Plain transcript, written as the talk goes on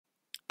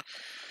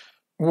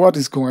What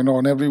is going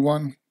on,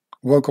 everyone?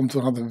 Welcome to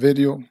another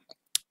video.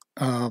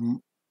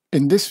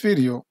 In this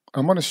video,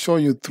 I'm going to show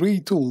you three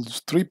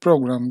tools, three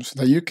programs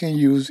that you can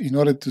use in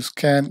order to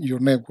scan your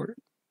network.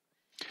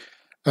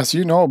 As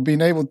you know,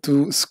 being able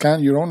to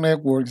scan your own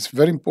network is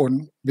very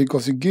important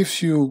because it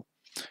gives you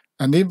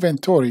an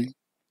inventory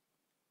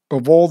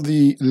of all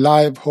the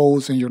live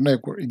hosts in your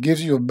network. It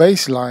gives you a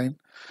baseline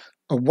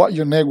of what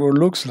your network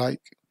looks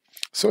like.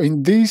 So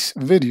in this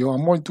video,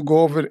 I'm going to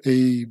go over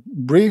a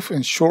brief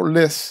and short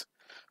list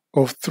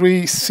of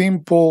three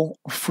simple,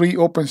 free,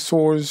 open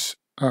source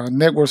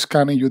network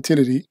scanning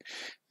utility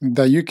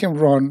that you can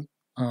run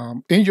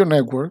in your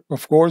network.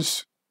 Of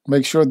course,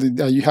 make sure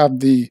that you have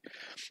the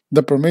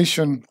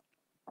permission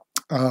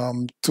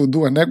to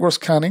do a network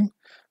scanning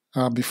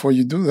before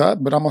you do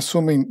that. But I'm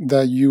assuming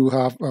that you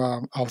have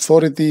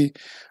authority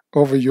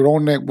over your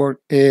own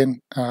network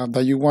and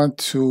that you want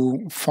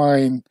to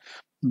find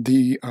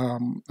the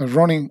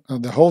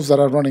the hosts that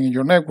are running in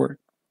your network.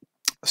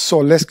 So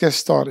let's get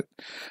started.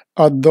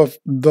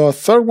 The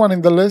third one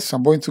in the list,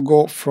 I'm going to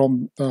go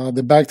from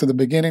the back to the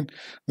beginning.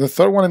 The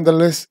third one in the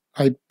list,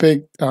 I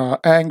picked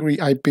Angry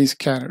IP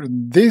Scanner.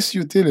 This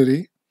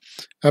utility,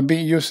 I've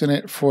been using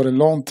it for a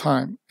long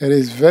time. It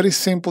is very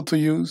simple to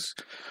use,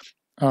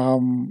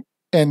 and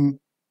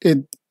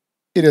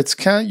it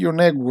scans your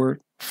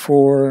network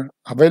for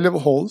available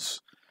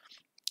hosts,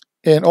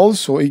 and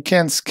also it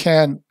can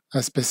scan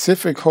a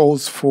specific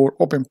host for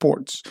open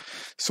ports.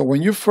 So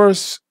when you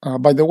first,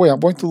 by the way, I'm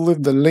going to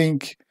leave the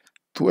link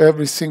to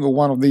every single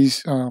one of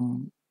these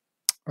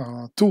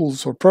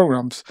tools or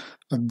programs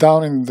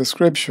down in the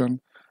description,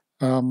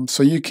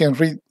 so you can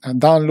read and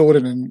download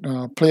it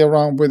and play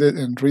around with it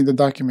and read the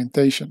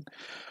documentation.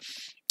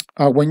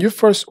 When you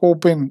first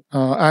open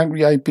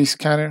Angry IP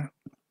Scanner,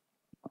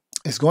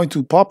 it's going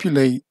to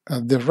populate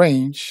the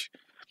range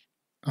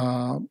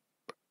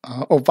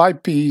of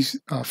IPs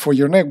for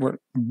your network.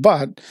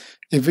 But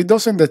if it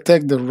doesn't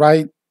detect the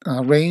right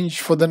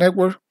range for the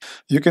network,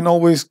 you can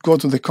always go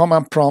to the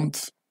command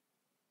prompt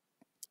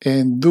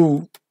and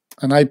do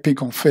an IP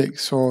config.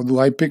 So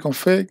do IP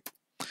config,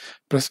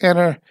 press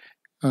enter,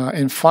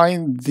 and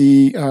find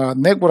the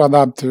network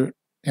adapter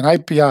and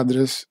IP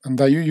address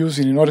that you're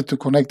using in order to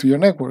connect to your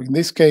network. In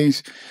this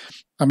case,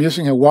 I'm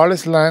using a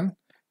wireless LAN,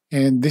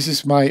 and this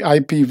is my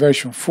IP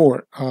version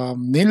 4.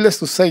 Needless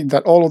to say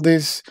that all of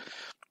these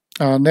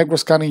network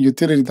scanning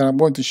utility that I'm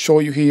going to show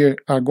you here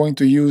are going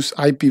to use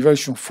IP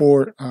version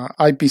 4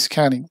 IP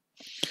scanning.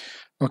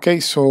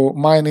 Okay, so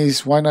mine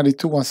is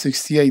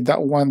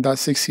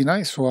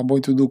 192.168.1.69, so I'm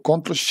going to do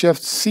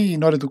Ctrl-Shift-C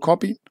in order to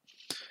copy,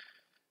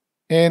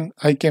 and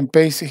I can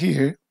paste it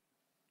here.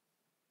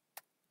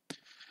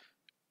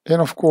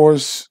 And of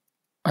course,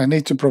 I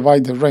need to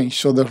provide the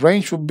range. So the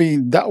range would be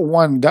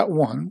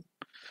 .1.1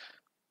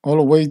 all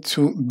the way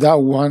to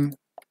 .1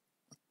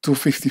 to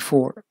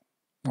 54.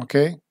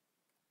 Okay.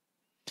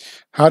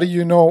 How do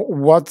you know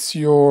what's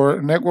your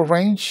network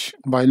range?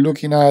 By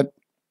looking at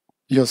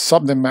your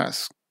subnet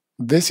mask.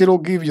 This it'll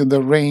give you the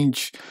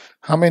range,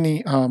 how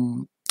many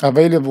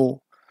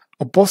available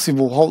or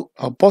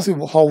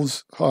possible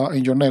hosts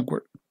in your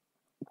network.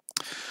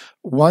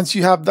 Once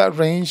you have that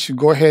range,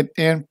 go ahead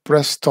and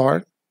press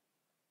start,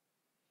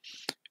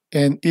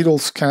 and it'll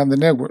scan the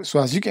network.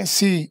 So as you can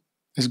see,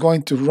 it's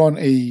going to run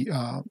a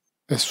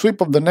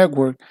sweep of the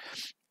network,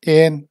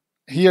 and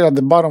here at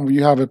the bottom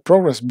you have a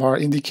progress bar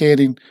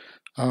indicating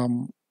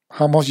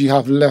how much you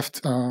have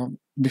left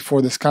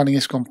before the scanning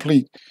is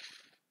complete.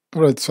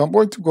 All right, so I'm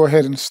going to go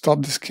ahead and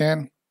stop the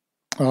scan.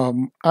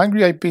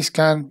 Angry IP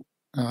Scan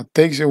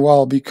takes a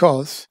while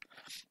because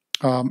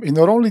it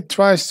not only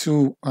tries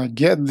to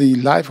get the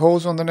live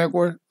host on the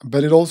network,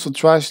 but it also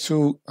tries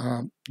to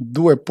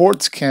do a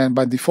port scan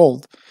by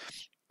default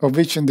of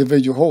each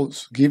individual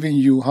host, giving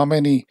you how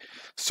many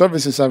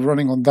services are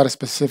running on that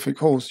specific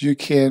host. You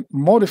can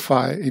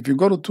modify, if you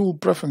go to Tool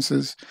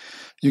Preferences,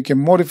 you can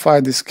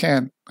modify the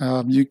scan.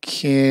 You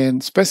can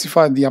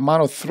specify the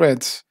amount of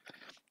threads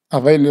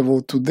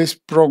available to these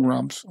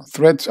programs.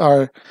 Threads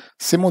are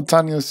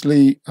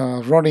simultaneously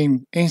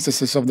running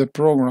instances of the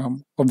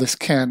program, of the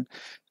scan,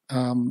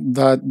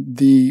 that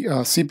the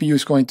CPU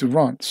is going to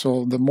run.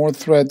 So the more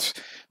threads,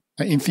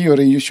 in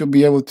theory, you should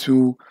be able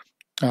to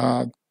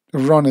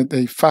run it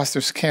a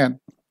faster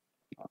scan.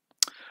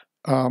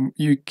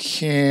 You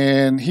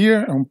can,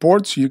 here on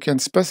ports, you can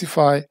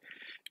specify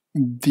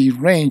the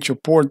range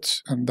of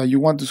ports that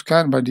you want to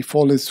scan. By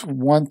default, it's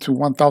 1 to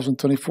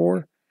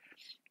 1024.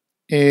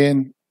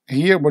 And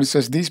here, where it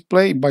says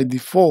display, by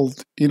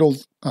default, it'll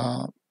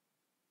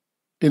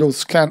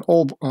scan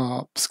all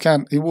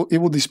it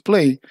will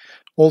display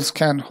all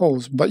scan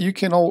hosts. But you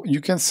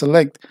can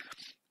select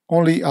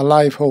only a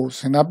live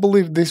host, and I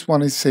believe this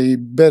one is a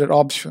better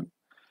option.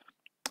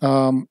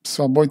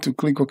 So I'm going to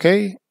click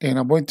OK, and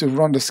I'm going to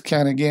run the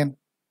scan again.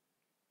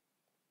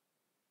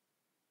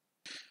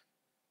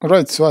 All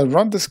right, so I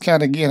run the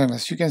scan again, and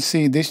as you can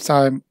see, this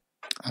time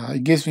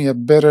it gives me a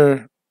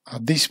better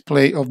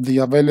display of the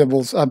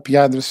available IP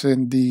address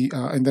in the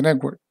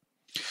network.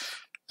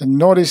 And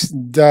notice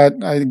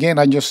that again,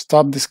 I just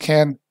stopped the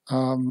scan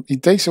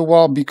it takes a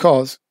while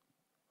because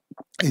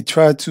it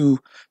tries to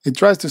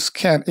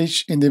scan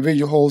each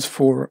individual host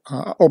for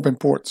open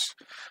ports,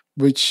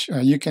 which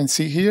you can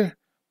see here.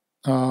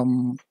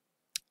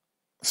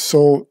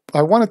 So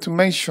I wanted to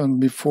mention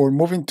before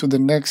moving to the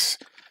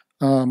next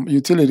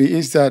utility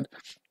is that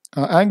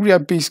Angry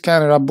IP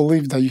Scanner, I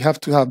believe that you have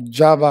to have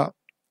Java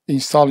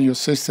installed in your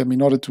system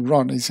in order to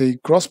run. It's a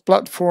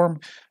cross-platform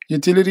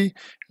utility,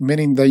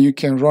 meaning that you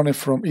can run it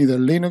from either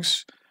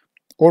Linux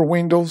or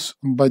Windows,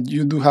 but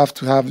you do have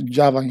to have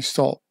Java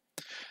installed.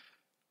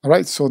 All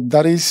right, so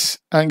that is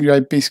Angry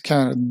IP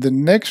Scanner. The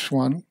next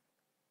one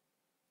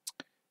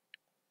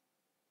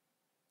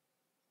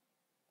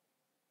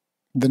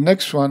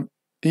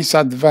is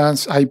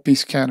Advanced IP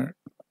Scanner.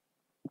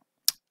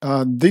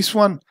 This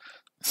one,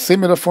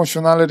 similar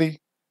functionality.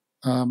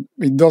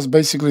 It does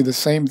basically the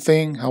same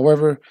thing.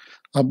 However,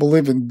 I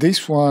believe in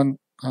this one,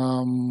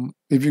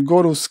 if you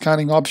go to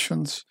scanning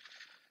options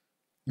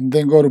and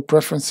then go to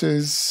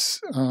preferences,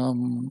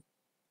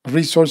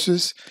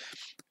 resources,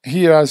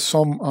 here are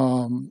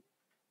some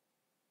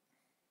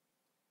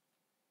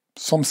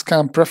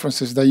scan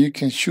preferences that you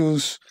can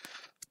choose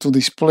to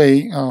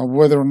display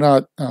whether or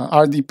not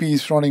RDP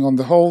is running on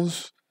the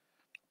host,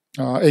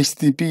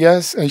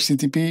 HTTPS,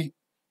 HTTP,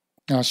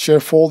 share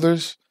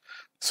folders.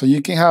 So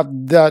you can have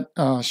that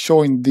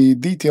showing the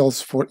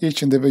details for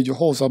each individual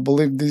host. I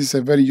believe this is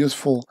a very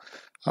useful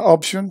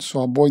option.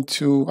 So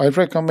I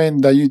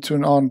recommend that you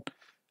turn on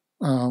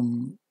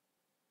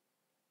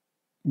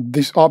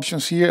these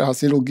options here,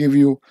 as it will give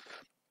you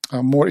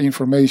more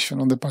information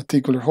on the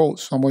particular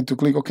host. So I'm going to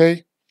click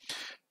OK.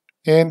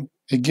 And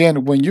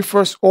again, when you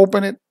first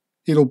open it,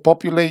 it'll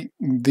populate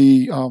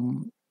the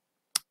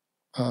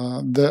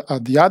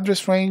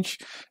address range.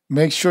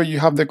 Make sure you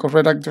have the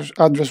correct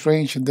address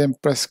range and then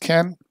press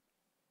scan.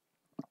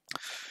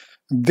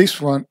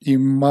 This one,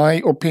 in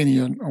my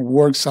opinion,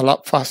 works a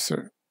lot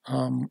faster.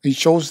 It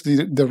shows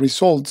the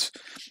results.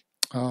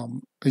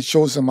 It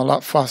shows them a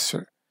lot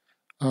faster.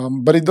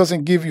 But it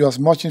doesn't give you as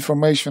much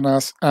information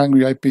as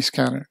Angry IP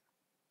Scanner.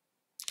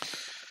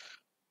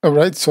 All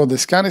right, so the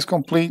scan is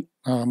complete.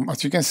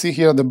 As you can see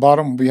here at the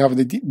bottom, we have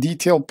the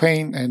detail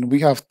pane, and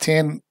we have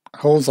 10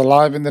 hosts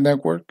alive in the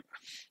network.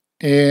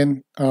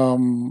 And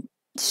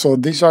so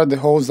these are the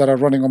hosts that are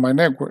running on my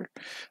network.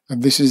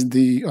 And this is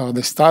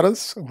the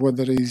status,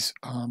 whether it is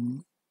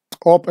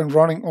up and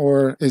running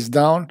or is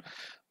down.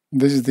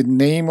 This is the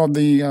name of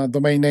the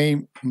domain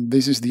name.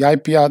 This is the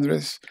IP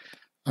address,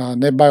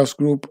 NetBIOS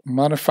group,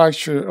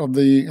 manufacturer of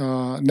the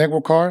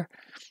network card,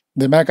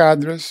 the MAC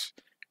address,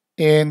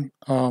 and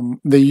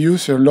the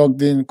user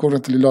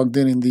currently logged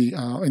in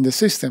the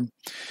system.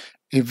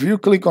 If you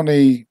click on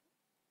a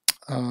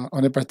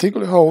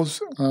particular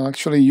host,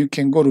 actually you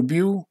can go to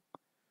View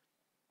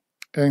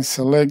and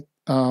select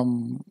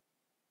and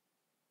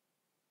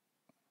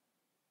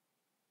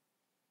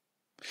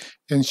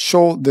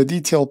show the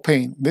detail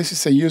pane. This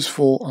is a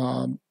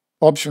useful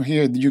option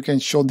here. You can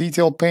show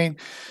detail pane.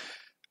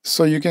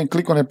 So you can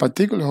click on a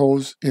particular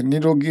host and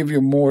it will give you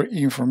more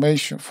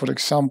information. For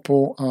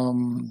example,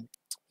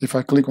 if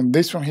I click on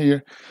this one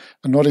here,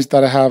 notice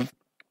that I have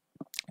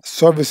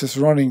services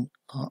running,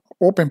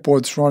 open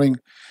ports running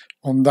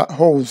on that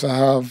host. I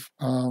have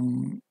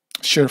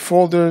share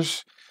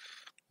folders.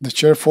 The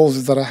share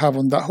folders that I have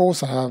on that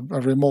host, I have a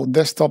remote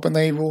desktop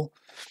enabled.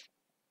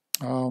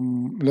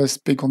 Let's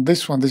pick on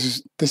this one.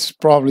 This is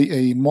probably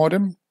a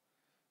modem.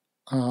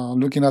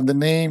 Looking at the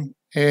name,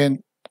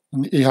 and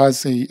it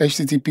has a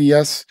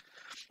HTTPS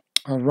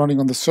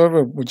running on the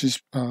server, which is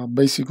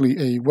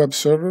basically a web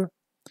server.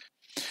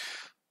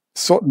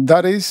 So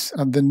that is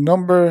the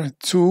number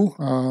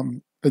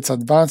 2. It's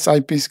Advanced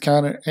IP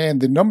Scanner, and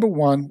the number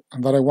 1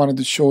 that I wanted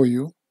to show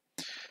you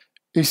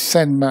is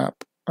Zenmap.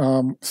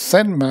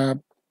 Zenmap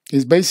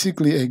is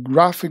basically a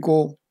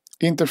graphical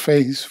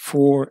interface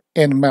for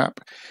Nmap.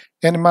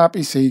 Nmap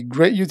is a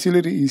great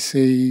utility. It's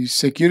a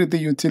security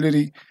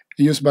utility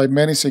used by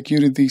many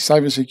security,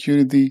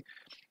 cybersecurity,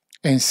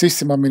 and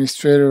system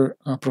administrator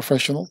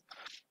professional.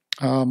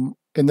 And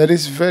that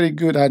is very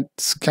good at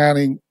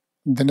scanning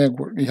the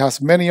network. It has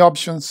many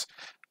options.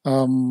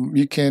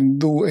 You can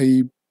do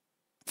a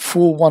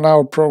full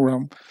 1-hour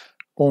program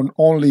on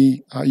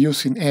only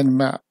using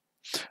Nmap.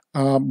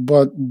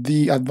 But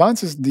the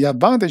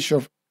advantage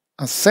of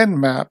a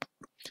Zenmap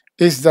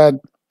is that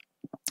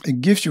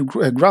it gives you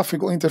a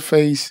graphical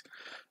interface,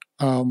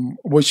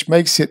 which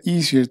makes it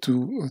easier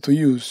to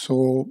use.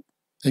 So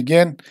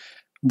again,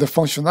 the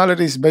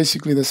functionality is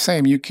basically the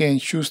same. You can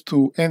choose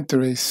to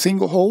enter a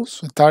single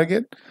host, a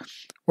target,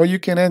 or you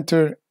can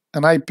enter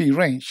an IP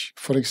range.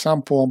 For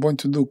example, I'm going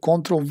to do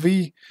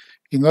Control-V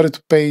in order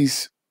to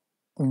paste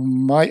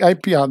my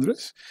IP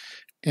address.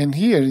 And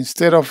here,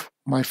 instead of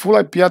my full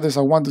IP address,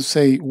 I want to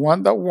say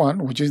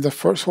 1.1, which is the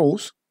first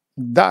host,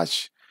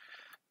 dash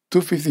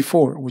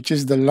 254, which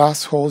is the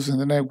last host in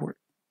the network.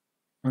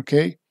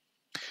 Okay?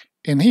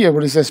 And here,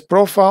 where it says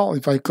profile,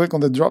 if I click on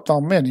the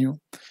drop-down menu,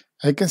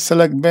 I can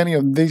select many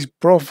of these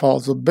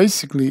profiles. So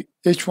basically,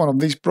 each one of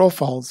these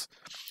profiles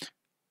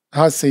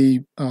has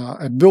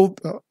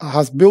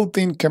has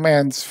built-in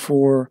commands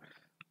for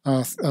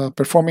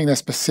performing a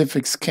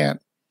specific scan.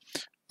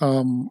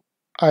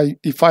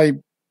 If I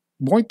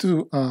going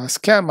to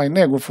scan my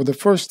network for the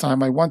first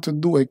time, I want to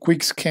do a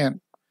quick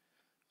scan.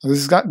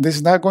 This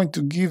is not going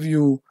to give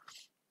you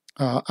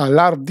a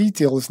lot of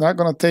detail. It's not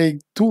going to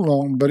take too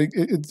long, but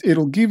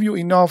it'll give you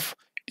enough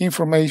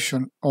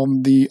information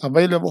on the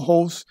available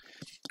hosts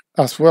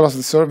as well as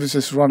the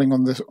services running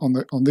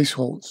on these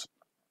hosts.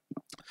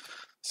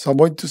 So I'm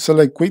going to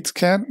select quick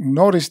scan.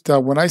 Notice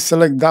that when I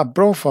select that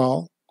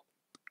profile,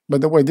 by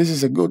the way, this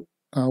is a good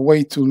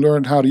way to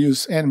learn how to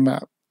use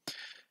Zenmap.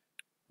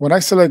 When I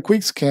select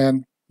quick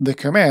scan, the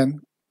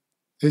command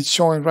is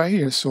showing right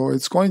here. So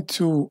it's going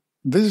to,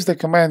 this is the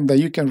command that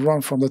you can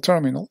run from the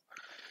terminal.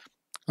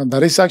 And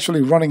that is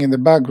actually running in the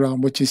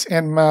background, which is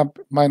nmap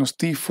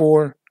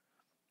 -t4,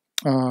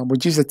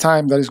 which is the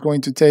time that is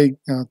going to take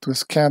to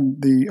scan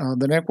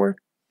the network,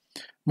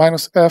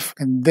 -f,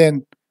 and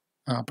then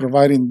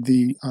providing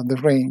the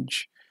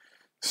range.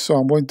 So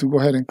I'm going to go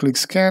ahead and click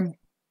scan,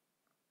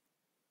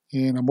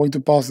 and I'm going to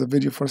pause the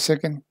video for a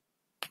second.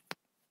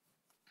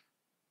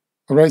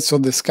 All right, so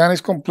the scan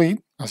is complete.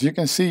 As you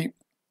can see,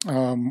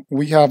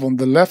 we have on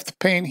the left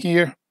pane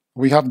here,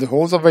 we have the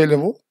hosts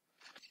available.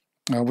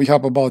 We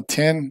have about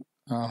 10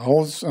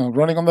 hosts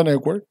running on the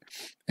network.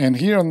 And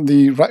here on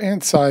the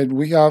right-hand side,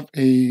 we have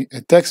a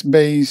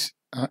text-based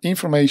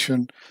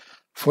information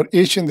for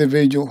each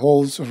individual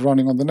host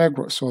running on the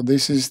network. So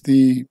this is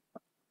the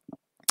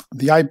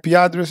IP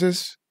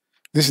addresses.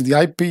 This is the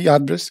IP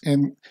address,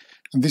 and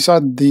these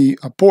are the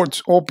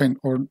ports open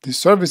or the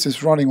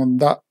services running on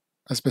that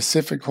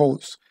specific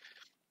host.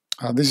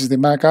 This is the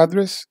MAC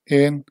address,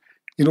 and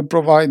it'll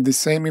provide the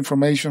same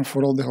information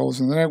for all the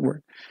hosts in the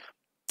network.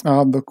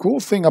 The cool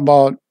thing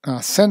about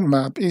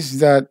Zenmap is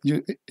that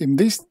in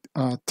this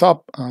top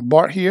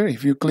bar here,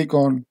 if you click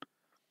on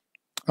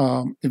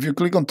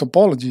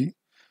topology,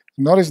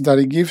 notice that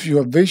it gives you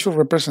a visual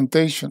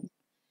representation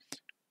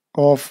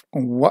of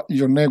what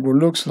your network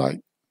looks like.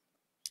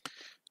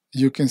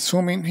 You can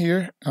zoom in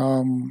here.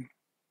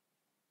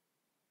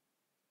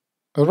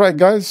 All right,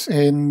 guys,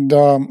 and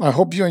I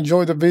hope you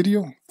enjoyed the video.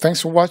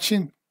 Thanks for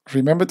watching.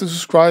 Remember to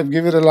subscribe,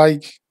 give it a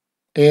like,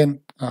 and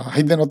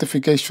hit the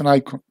notification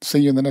icon.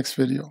 See you in the next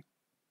video.